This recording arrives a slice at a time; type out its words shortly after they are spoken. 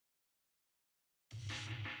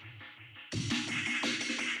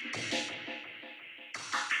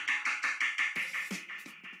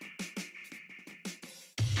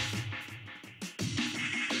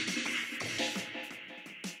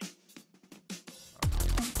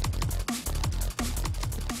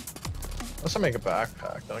Unless I make a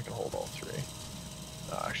backpack, then I can hold all three.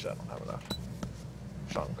 No, actually I don't have enough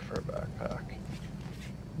chunk for a backpack.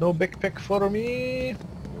 No big pick for me!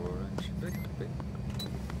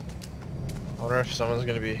 I wonder if someone's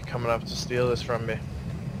gonna be coming up to steal this from me.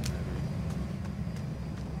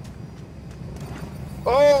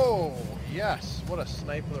 Oh! Yes! What a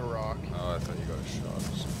snipe of the rock. Oh, I thought you got a shot.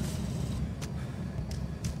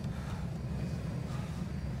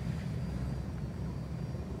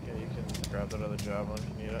 Okay, you can grab that other javelin if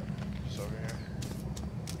you need it. Just over here.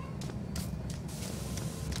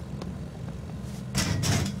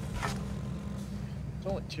 It's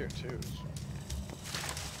only tier 2s.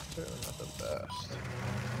 Certainly not the best.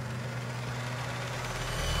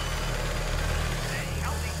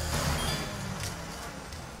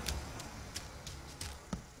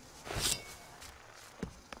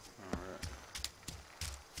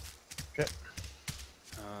 Okay.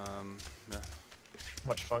 Yeah. How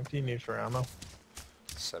much funk do you need for ammo?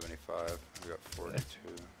 75. We got 42.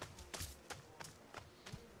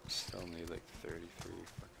 Still need like 33 fucking...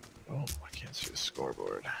 Oh, I can't see the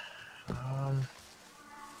scoreboard.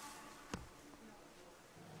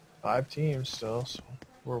 5 teams still, so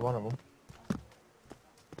we're one of them.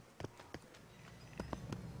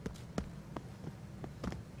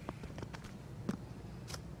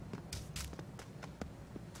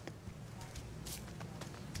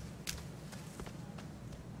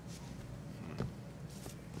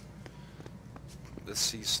 The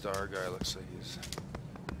Sea Star guy looks like he's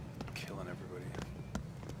killing everybody.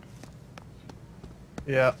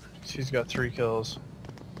 Yeah, he's got 3 kills.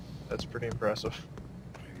 That's pretty impressive.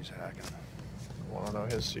 Maybe he's hacking. I want to know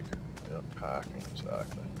his secret. Yep, hacking,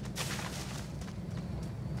 exactly.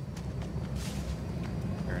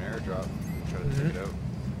 Here, an airdrop. Try to take it out.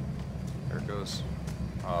 There it goes.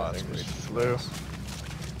 Oh, that's Just great. flew.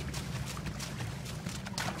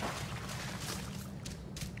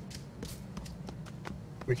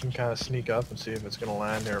 We can kind of sneak up and see if it's going to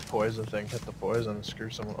land near a poison thing. Hit the poison and screw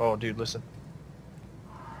someone. Oh, dude, listen.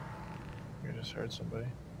 You just heard somebody.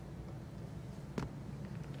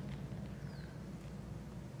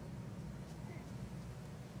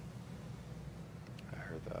 I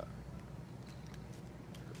heard that.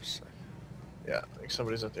 For a second. Yeah, I think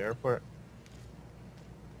somebody's at the airport.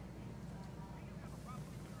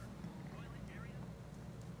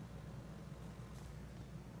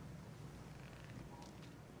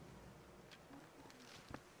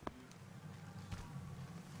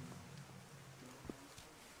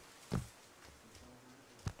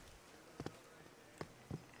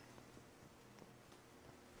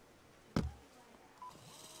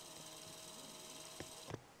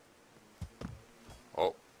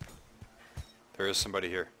 Oh. There is somebody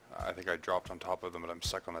here. I think I dropped on top of them, but I'm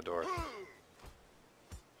stuck on the door.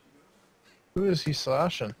 Who is he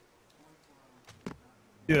slashing?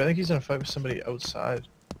 Dude, I think he's gonna fight with somebody outside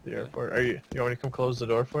the airport. Are you want me to come close the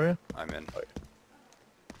door for you? I'm in. Oh,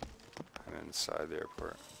 I'm inside the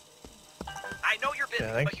airport. I know you're busy,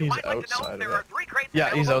 yeah, I think but you he's might like to know outside there of are it. 3 crates Yeah,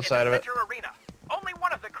 he's available outside in of the it. center arena. Only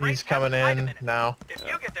one of the crates He's coming has an item in in it. now. If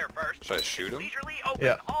you get there first, Should I shoot him? leisurely open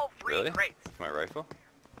Yeah. all 3 Really? crates. With my rifle?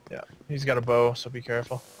 Yeah, he's got a bow, so be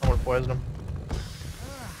careful. I'm gonna poison him.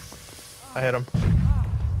 I hit him.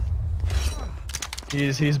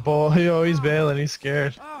 He's bailing. He's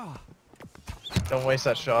scared. Don't waste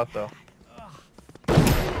that shot though.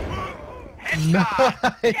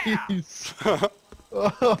 Nice.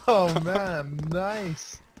 Oh man,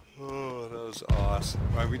 nice. Oh, that was awesome.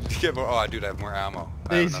 We need to get more. Oh, dude, I have more ammo.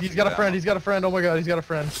 He's got a friend. He's got a friend. Oh my god, he's got a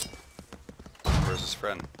friend. Where's his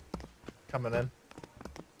friend? Coming in.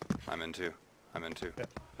 I'm in too. I'm in too. Yeah.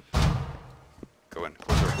 Go in.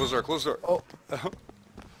 Close door. Close door. Close door. Oh.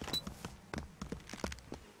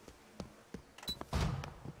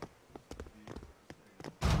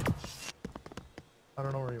 I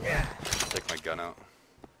don't know where he went. Take my gun out.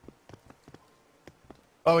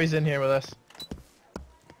 Oh, he's in here with us.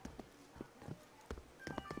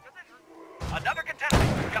 Another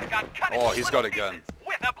contestant got cut into Oh, he's got a little gun. pieces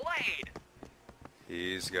with a blade.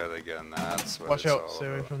 He's got a gun. That's what Watch it's out! all Stay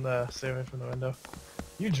away about. from the window.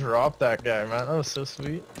 You dropped that guy, man. That was so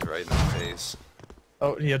sweet. Right in the face.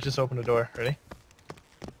 Oh, he had just opened the door. Ready?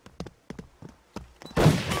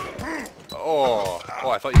 Oh,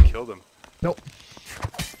 I thought you killed him. Nope.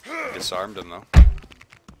 Disarmed him though.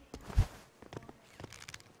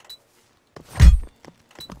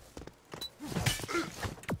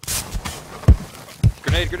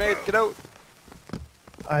 Grenade! Grenade! Get out!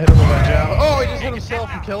 I hit him with my jab. Oh, he just hit himself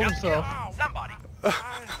and killed himself. Somebody.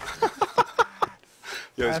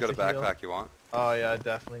 Yeah, he's got a Have to heal. backpack. You want? Oh yeah, I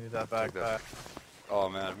definitely need that Take that. backpack. Oh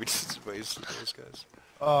man, we just wasted those guys.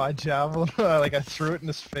 Oh, I javelin. Like I threw it in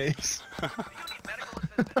his face.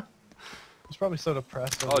 He's probably so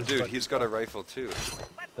depressed. over Oh his dude, buddy. he's got a rifle too.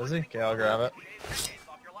 Does he? Okay, I'll grab it. Decades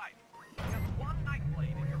off your life. Just one knife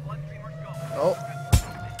blade in your bloodstream or skull. Oh.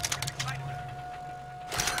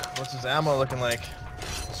 What's his ammo looking like?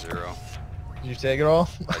 0. Did you take it all?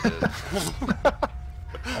 I did.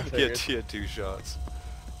 I he figured. had 2 shots.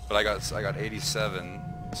 But I got 87,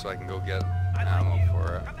 so I can go get ammo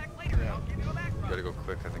for it. Come back later and I'll give you a back rub. Gotta go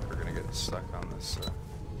quick. I think we're gonna get stuck on this.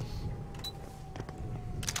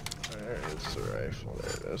 There it is, the rifle.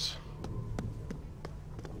 There it is.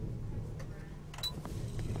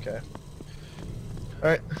 Okay.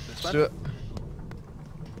 Alright, let's one? do it.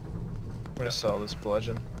 I'm gonna sell this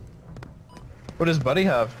bludgeon. What does Buddy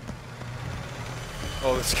have?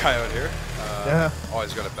 Oh, this guy out here? Yeah. Oh,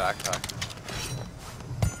 he's got a backpack.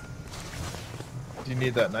 Do you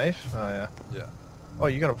need that knife? Oh, yeah. Yeah. Oh,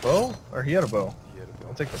 you got a bow? Or he had a bow? He had a I'll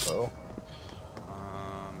bill. take the bow.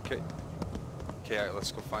 Okay. Okay, alright,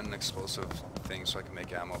 let's go find an explosive thing so I can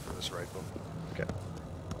make ammo for this rifle. Okay.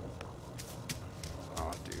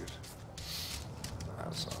 Oh, dude.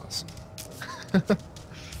 That's awesome.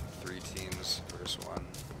 3 teams versus 1.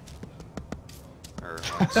 Or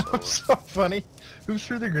 1 solo. So funny. Who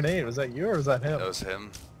threw the grenade? Was that you or was that him? That was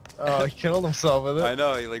him. Oh, he killed himself with it. I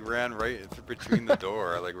know, he like ran right between the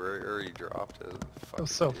door, like where he dropped it. That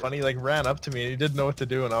was so funny. He like ran up to me and he didn't know what to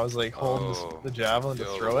do, and I was like holding the javelin to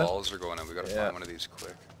throw the it. walls are going in. We gotta Yeah. find one of these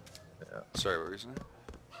quick. Yeah. Sorry, what were you saying?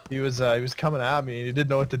 He was coming at me and he didn't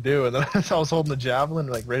know what to do, and then I was holding the javelin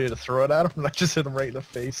like ready to throw it at him, and I just hit him right in the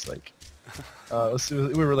face. Like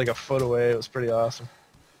we were like a foot away. It was pretty awesome.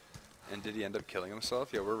 And did he end up killing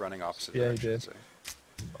himself? Yeah, we're running opposite Yeah, he directions. did.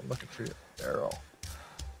 I'm looking for your barrel.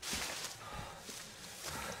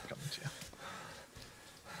 Coming to you.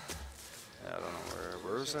 Yeah, I don't know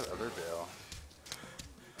where was that other bale?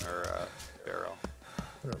 Or barrel?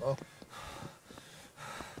 I don't know.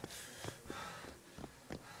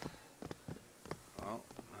 Well,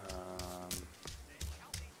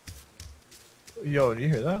 Yo, do you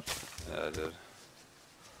hear that? yeah, I did.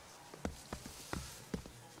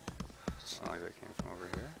 It's not like that came from over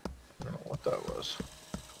here. I don't know what that was.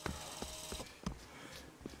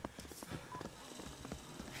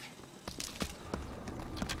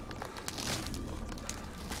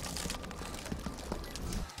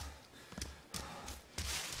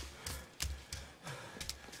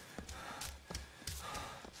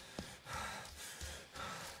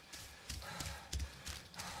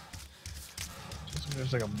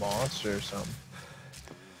 There's like a monster or something.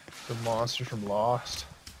 The monster from Lost.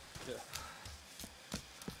 Yeah.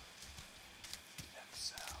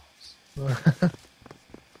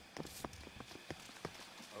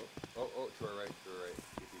 Oh, Oh, to our right,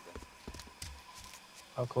 Two people.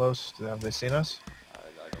 how close? Have they seen us? I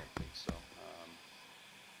don't think so.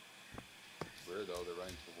 It's weird though, they're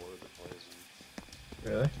running toward the poison.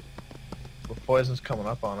 Really? Well, poison's coming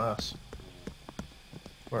up on us.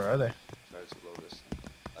 Where are they? Try to blow this thing.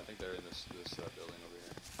 I think they're in this building over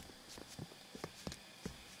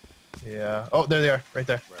here. Yeah. Oh, there they are. Right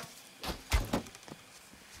there. Where?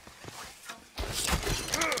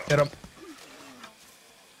 Hit them. Where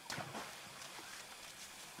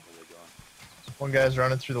are they going? One guy's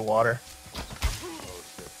running through the water. Oh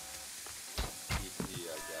shit. EP,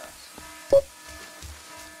 I guess.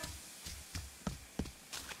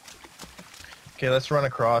 Okay, let's run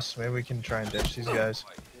across. Maybe we can try and ditch these guys.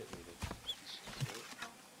 Oh, it hit me.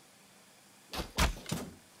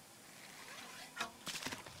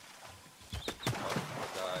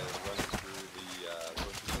 Guy running through the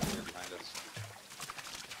bushes here behind us.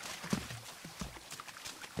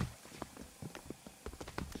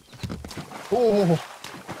 Oh,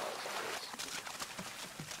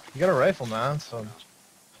 you got a rifle, man. So,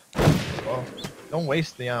 well, don't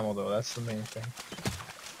waste the ammo though. That's the main thing.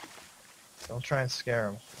 Don't try and scare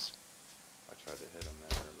them. I tried to hit him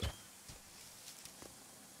there,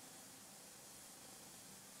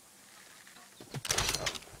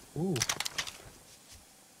 but Ooh.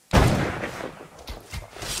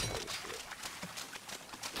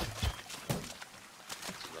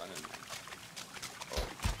 it's running.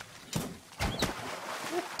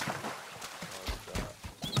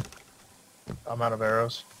 I'm out of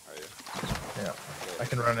arrows. Are you? Yeah. I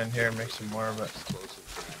can run in here and make some more, but Explosive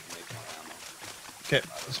to make more ammo. okay,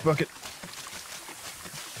 let's book it.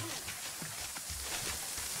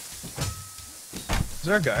 Is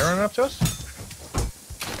there a guy running up to us?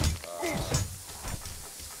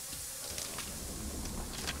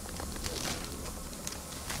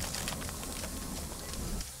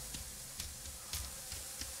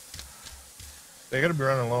 They gotta be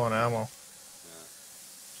running low on ammo.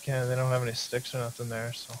 Yeah. They don't have any sticks or nothing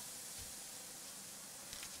there, so.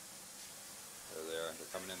 There they are. They're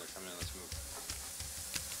coming in. Let's move.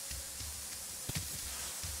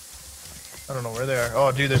 I don't know where they are.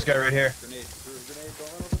 Oh, dude, there's a guy right here. Grenade. Grenade.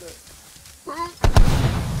 Don't run over there.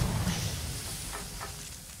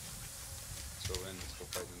 Let's go in. Let's go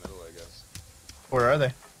fight in the middle, I guess. Where are they?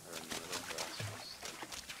 They're in the middle.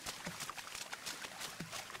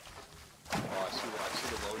 Oh, I see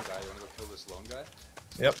the lone guy. You wanna go kill this lone guy?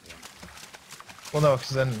 Yep. Well, no,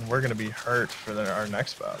 because then we're gonna be hurt for our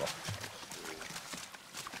next battle.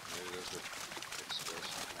 Maybe there's a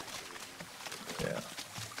explosive activity. Yeah.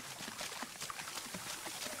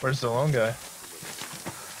 Where's the lone guy?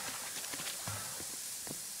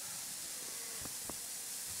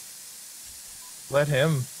 Let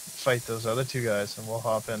him fight those other two guys, and we'll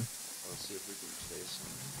hop in. Let's see if we can chase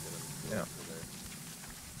him and get him Yeah. over there.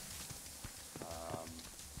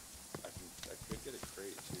 I could get a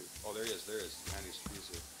crate too. Oh, there he is. Man,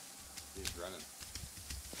 he's running.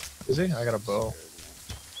 Is he? I got a bow. Scared, man.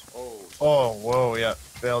 Oh. Oh, whoa, yeah.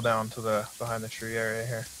 Bail down to the behind the tree area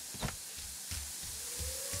here.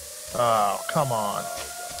 Oh, come on. Oh,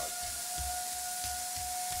 God.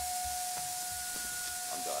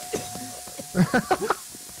 I'm dying. I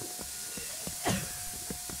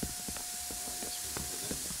guess we're moving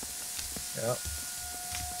in. Yeah.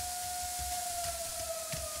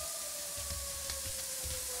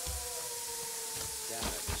 Damn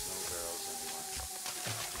it, there's no barrels anymore.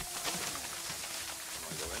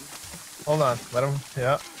 Wanna go in? Hold on. Let him.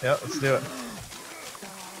 Yeah, let's do it.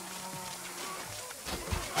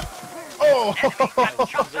 Oh! Got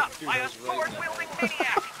chopped up by a sword-wielding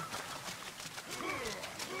maniac.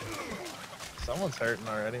 Someone's hurting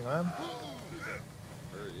already, man.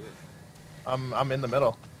 Where are you? I'm in the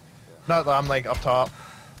middle. Not, I'm like up top.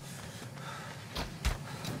 I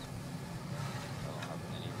don't have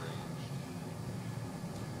any range.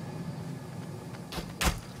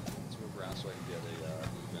 Let's move around so I can get a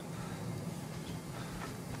movement.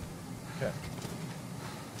 Okay.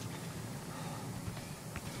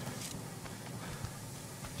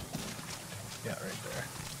 Yeah, right there.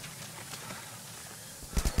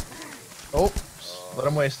 Oh, let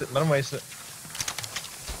him waste it. Let him waste it.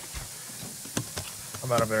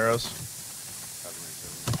 I'm out of arrows.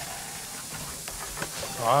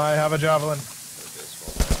 I have a javelin.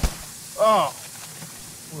 Oh,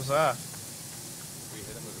 what was that? We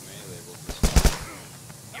hit him with a melee, we'll just...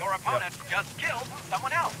 Your opponent just killed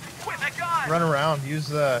someone else with a gun. Run around. Use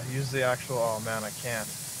the actual. Oh man, I can't.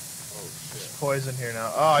 Oh There's shit. poison here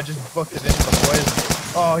now. Oh, I just booked it into the poison.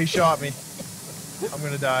 Oh, he shot me. I'm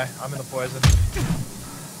gonna die. I'm in the poison.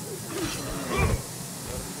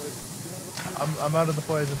 I'm out of the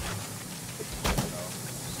poison.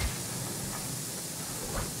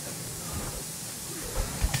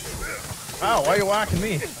 Ow, why are you whacking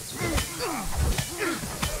me? It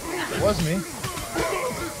was me.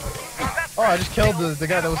 Oh, I just killed the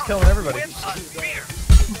guy that was killing everybody. With a spear.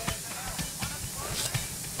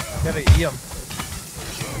 Gotta eat him.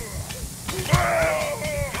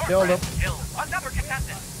 Killed him. Kill another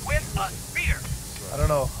contestant with a spear. I don't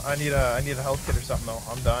know. I need a health kit or something though.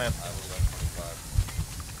 I'm dying. I have a 25.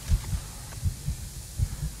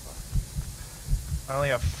 I only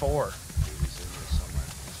have 4. Dude, he's in here somewhere.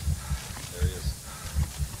 There he is.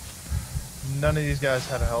 None of these guys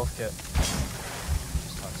had a health kit.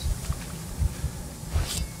 Just touch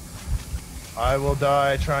someone. I will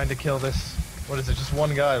die trying to kill this. What is it? Just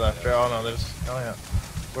one guy left. Oh no, there's. Oh yeah.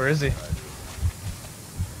 Where is he?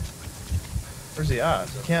 Where's he at?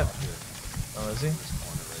 He can't. Oh, is he? This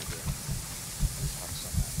corner right here. Just touch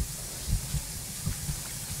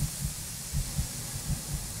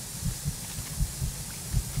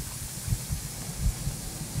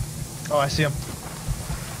someone. Oh, I see him.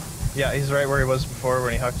 Yeah, he's right where he was before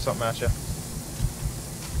when he hucked something at you.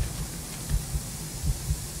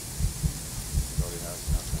 Probably has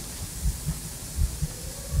nothing.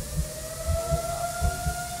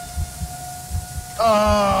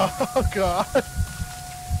 Oh god.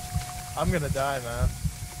 I'm gonna die, man.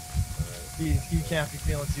 He can't be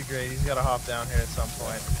feeling too great. He's gotta hop down here at some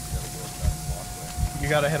point. You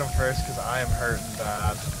gotta hit him first because I am hurting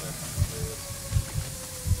bad.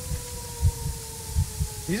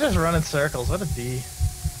 He's just running circles. What a D.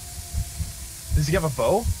 Does he have a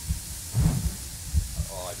bow?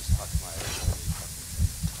 Oh, I just hucked my...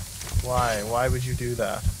 Why? Why would you do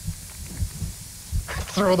that?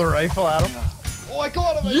 Throw the rifle at him? Oh, I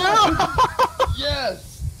got him! Yeah! Yes!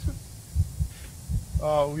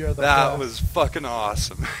 Oh, we are the That best. was fucking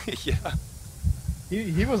awesome. Yeah.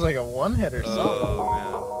 He was like a one-hit or something. Oh,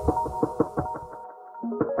 man.